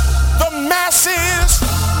reach the masses,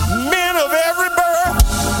 men of every birth.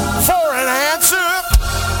 For an answer,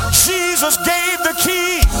 Jesus gave the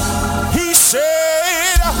key. He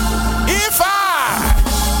said, if I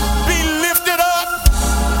be lifted up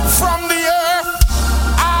from the earth,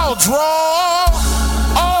 I'll draw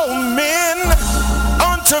all men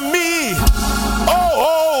unto me.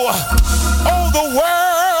 The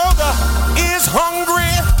world is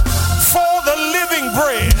hungry for the living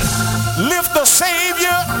bread. Lift the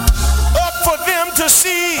Savior up for them to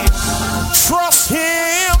see. Trust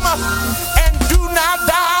him and do not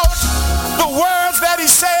doubt the words that he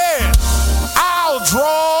said. I'll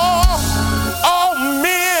draw all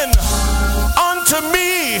men unto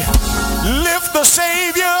me. Lift the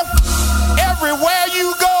Savior everywhere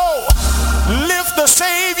you go. Lift the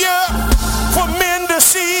Savior for men to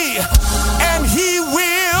see. And he will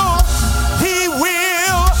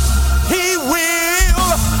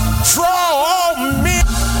draw all men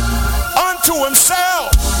unto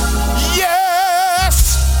himself. Yes,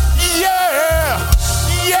 yeah,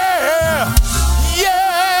 yeah,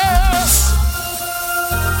 yes.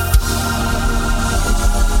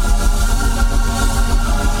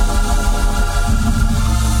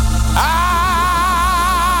 I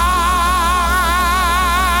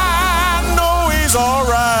know he's all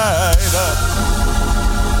right.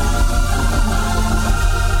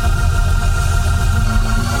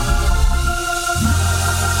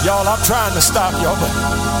 Y'all, I'm trying to stop y'all, but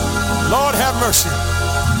Lord have mercy.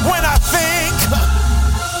 When I think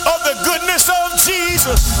of the goodness of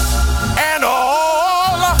Jesus and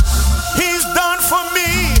all he's done for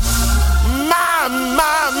me, my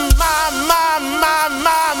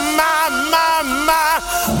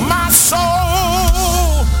soul,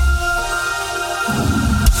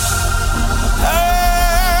 hey,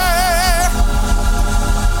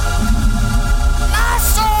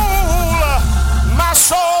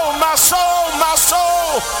 my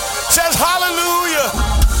soul says hallelujah,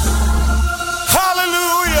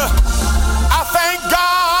 hallelujah. I thank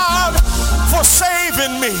God for saving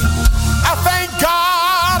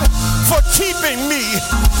for keeping me.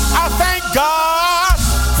 I thank God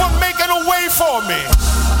for making a way for me.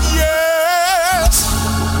 Yes.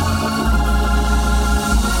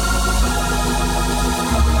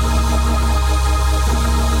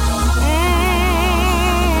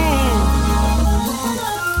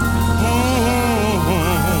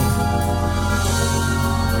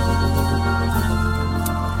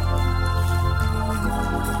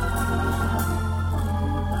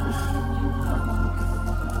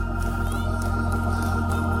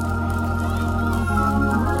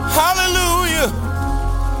 Hallelujah.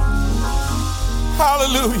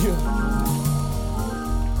 Hallelujah.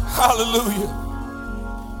 Hallelujah.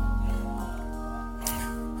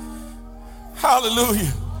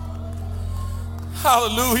 Hallelujah.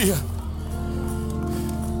 Hallelujah.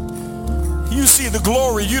 You see the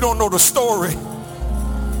glory, you don't know the story.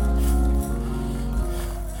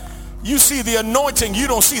 You see the anointing, you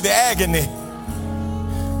don't see the agony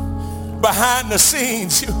behind the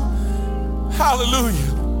scenes. Hallelujah.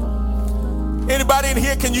 Anybody in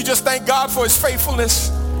here, can you just thank God for his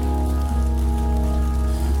faithfulness?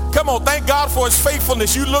 Come on, thank God for his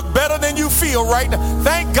faithfulness. You look better than you feel right now.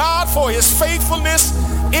 Thank God for his faithfulness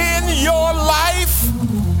in your life.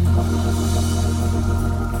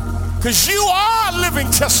 Because you are a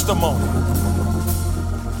living testimony.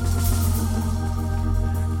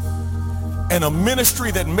 And a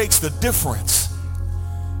ministry that makes the difference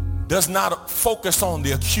does not focus on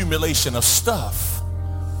the accumulation of stuff,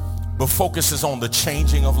 but focuses on the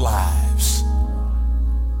changing of lives.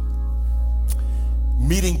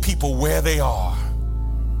 Meeting people where they are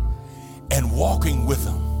and walking with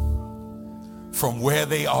them from where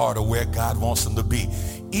they are to where God wants them to be.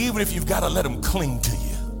 Even if you've got to let them cling to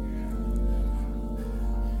you.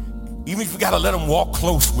 Even if you've got to let them walk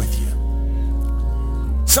close with you.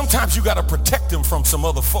 Sometimes you got to protect them from some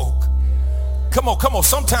other folk. Come on, come on.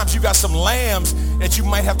 Sometimes you got some lambs that you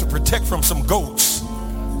might have to protect from some goats.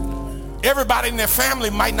 Everybody in their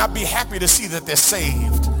family might not be happy to see that they're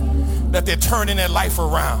saved, that they're turning their life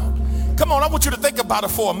around. Come on, I want you to think about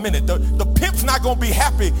it for a minute. The pimp's not going to be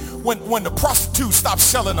happy when the prostitute stops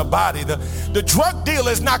selling a body. The drug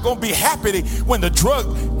dealer is not going to be happy when the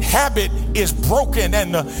drug habit is broken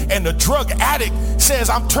and the drug addict says,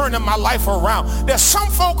 I'm turning my life around. There's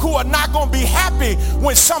some folk who are not going to be happy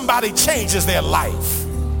when somebody changes their life.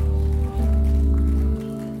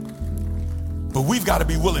 But we've got to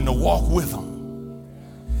be willing to walk with them,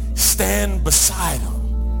 stand beside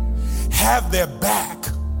them, have their back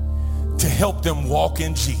to help them walk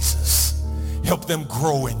in Jesus, help them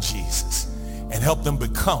grow in Jesus, and help them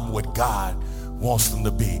become what God wants them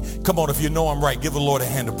to be. Come on, if you know I'm right, give the Lord a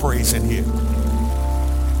hand of praise in here.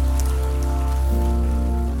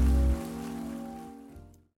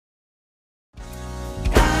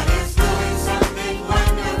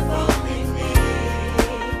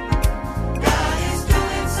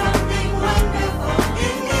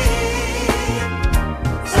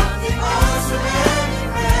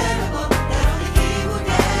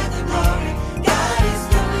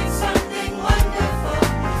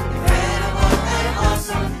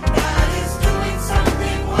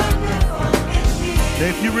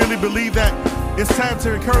 If you really believe that, it's time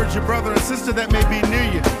to encourage your brother and sister that may be near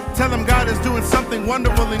you. Tell them God is doing something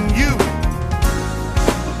wonderful in you.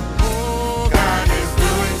 Oh, God is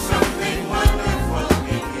doing something wonderful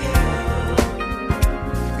in you.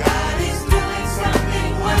 God is doing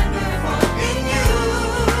something wonderful in you.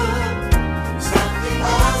 Something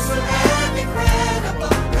awesome and incredible.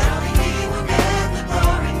 Now He will get the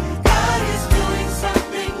glory. God is doing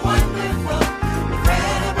something wonderful,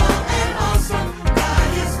 incredible and awesome.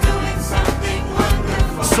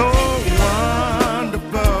 So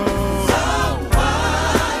wonderful,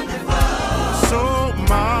 so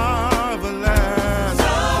marvelous,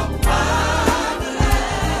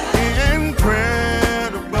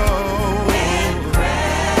 incredible.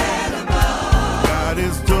 God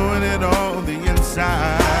is doing it on the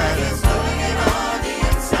inside,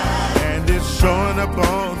 and it's showing up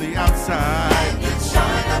on the outside.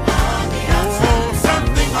 Oh,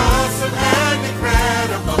 something awesome.